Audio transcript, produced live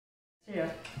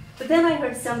But then I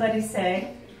heard somebody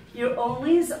say, you're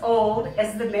only as old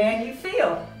as the man you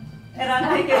feel. And I'm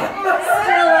thinking,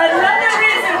 still another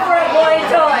reason for a boy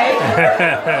toy.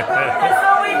 That's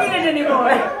all we needed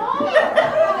anymore.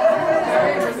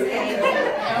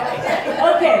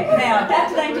 Okay, now back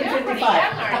to 1955.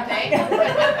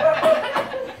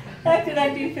 Back to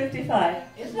 1955.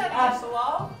 Isn't that against the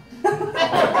law? Not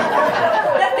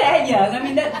that young. I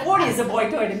mean, that 40 is a boy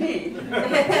toy to me.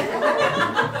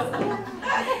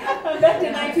 Back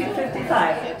to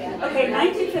 1955. Okay,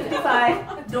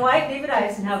 1955, Dwight David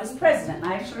Eisenhower was president.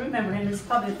 I actually remember him as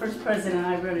probably the first president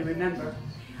I really remember.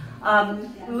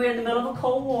 We were in the middle of a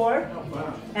Cold War,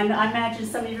 and I imagine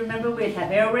some of you remember we'd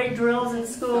have air raid drills in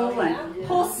school, and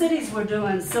whole cities were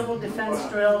doing civil defense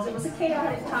drills. It was a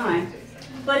chaotic time,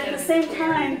 but at the same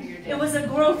time, it was a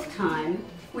growth time.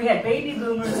 We had baby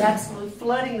boomers absolutely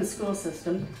flooding the school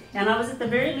system, and I was at the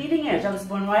very leading edge. I was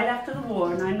born right after the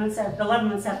war, 11 months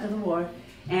after the war,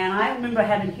 and I remember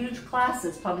having huge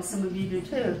classes, probably some of you do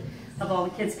too, of all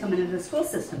the kids coming into the school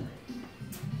system.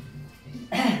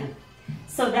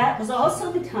 So that was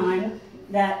also the time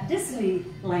that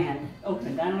Disneyland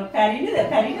opened. I don't know if Patty knew that.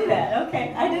 Patty knew that.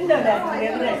 Okay, I didn't know that the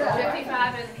other day.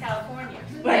 55 in California.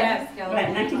 Right, Yes, right,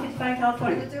 1955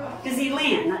 California.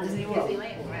 Disneyland, not Disney World.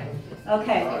 Disneyland, right.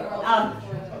 Okay.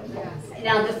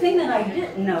 Now, the thing that I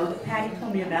didn't know that Patty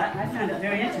told me about, and I found it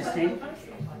very interesting,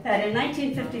 that in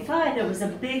 1955 there was a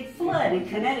big flood in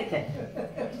Connecticut.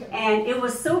 And it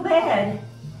was so bad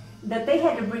that they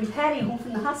had to bring Patty home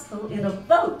from the hospital in a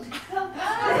boat.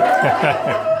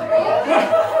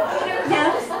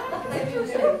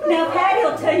 Now, Patty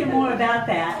will tell you more about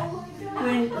that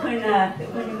when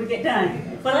we get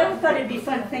done. But I thought it'd be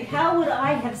fun to think, how would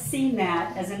I have seen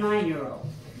that as a 9-year-old?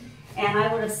 And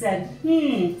I would have said,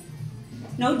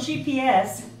 no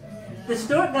GPS. The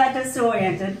stork got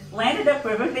disoriented, landed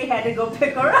upriver, they had to go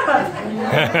pick her up.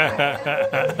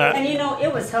 And you know,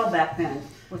 it was hell back then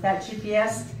without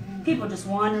GPS. People just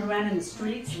wandered around in the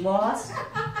streets, lost,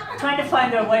 trying to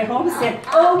find their way home, saying,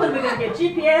 oh, when are we going to get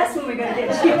GPS? When are we going to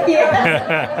get GPS?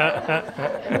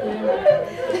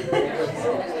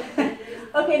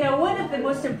 Okay, now one of the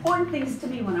most important things to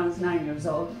me when I was 9 years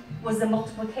old was the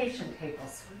multiplication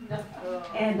tables.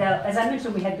 And as I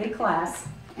mentioned, we had big class,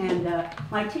 and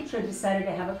my teacher decided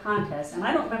to have a contest. And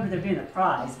I don't remember there being a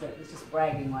prize, but it was just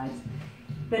bragging rights.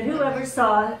 But whoever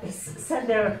said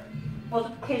their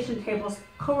multiplication tables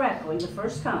correctly the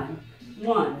first time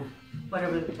won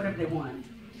whatever they won.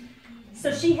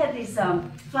 So she had these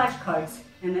flashcards,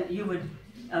 and that you would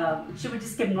she would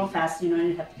just give them real fast, you know, and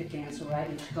you'd have to get the answer right,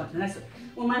 and she'd go to the next one.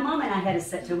 Well, my mom and I had a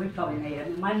set too. We probably made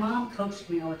it. My mom coached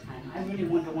me all the time. I really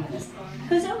wanted to win this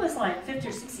because there was like 50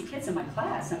 or 60 kids in my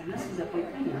class. I mean, this was a big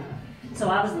thing. So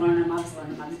I was learning them. I was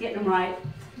getting them right.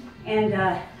 And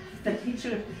the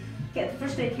teacher, the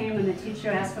first day came and the teacher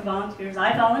asked for volunteers.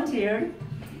 I volunteered,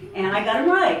 and I got them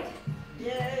right.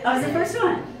 Yay. I was the first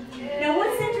one. Now,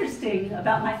 what's interesting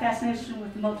about my fascination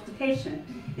with the multiplication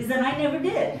is that I never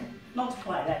did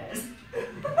multiply, that is. And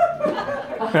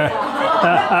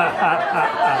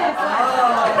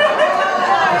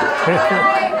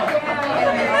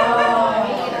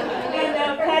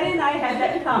Patty and I had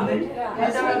that in common. I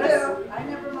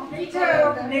never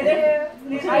multiplied. Neither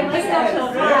I must have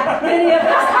children. Many of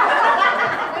us.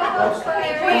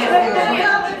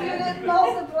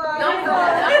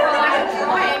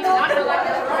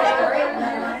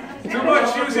 Too much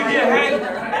using your head.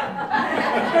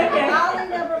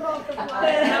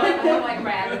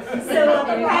 So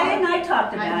Patty and I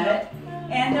talked about it,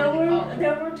 and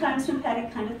there were times when Patty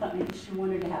kind of thought maybe she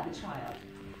wanted to have a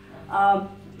child.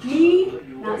 Me,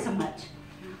 not so much.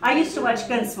 I used to watch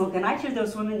Gunsmoke, and I'd hear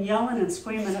those women yelling and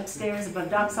screaming upstairs above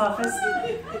Doc's office,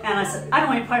 and I said, I don't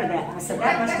want any part of that. I said,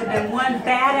 that must have been one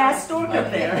badass stork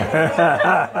up there.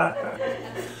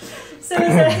 So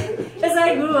as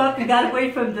I grew up and got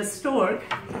away from the stork,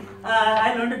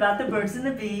 I learned about the birds and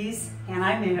the bees, and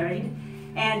I married.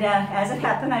 And as it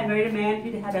happened, I married a man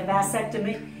who had a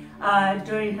vasectomy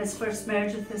during his first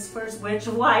marriage with his first witch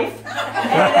wife.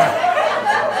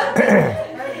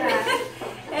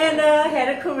 And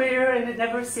had a career, and it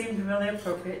never seemed really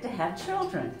appropriate to have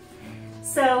children.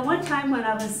 So one time when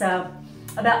I was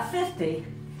about 50,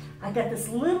 I got this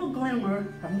little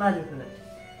glimmer of motherhood.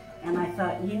 And I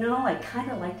thought, you know, I'd kind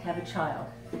of like to have a child.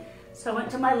 So I went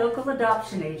to my local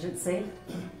adoption agency,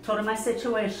 told them my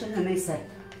situation, and they said,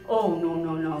 oh, no,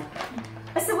 no, no.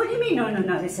 I said, what do you mean, no, no,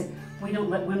 no? They said, we don't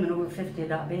let women over 50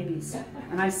 adopt babies.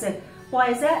 And I said, why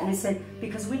is that? And they said,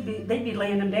 because they'd be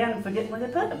laying them down and forgetting where they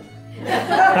put them.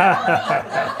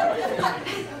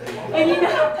 and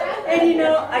you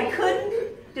know, I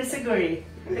couldn't disagree.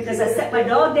 because I set my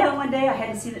dog down one day, I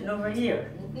hadn't seen it in over a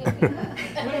year.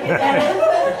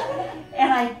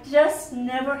 And I just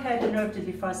never had the nerve to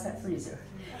defrost that freezer.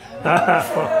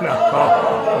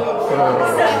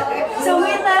 So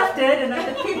we left it, and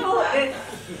the people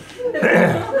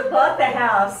that bought the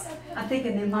house, I'm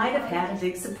thinking they might have had a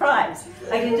big surprise.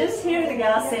 I can just hear the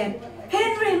gal saying,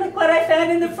 "Henry, look what I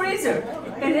found in the freezer."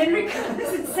 And Henry comes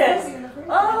and says,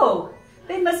 "Oh,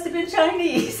 they must have been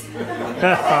Chinese."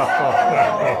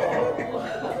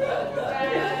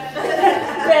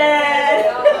 Dad.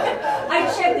 I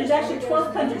checked, there's actually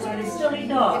 12 countries where they still eat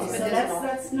dogs, so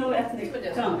that's no ethnic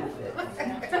comment.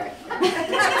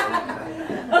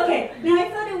 Okay, now I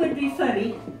thought it would be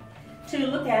funny to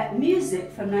look at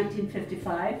music from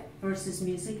 1955 versus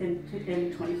music in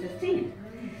 2015.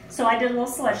 So I did a little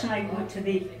selection. I went to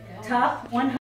the top 100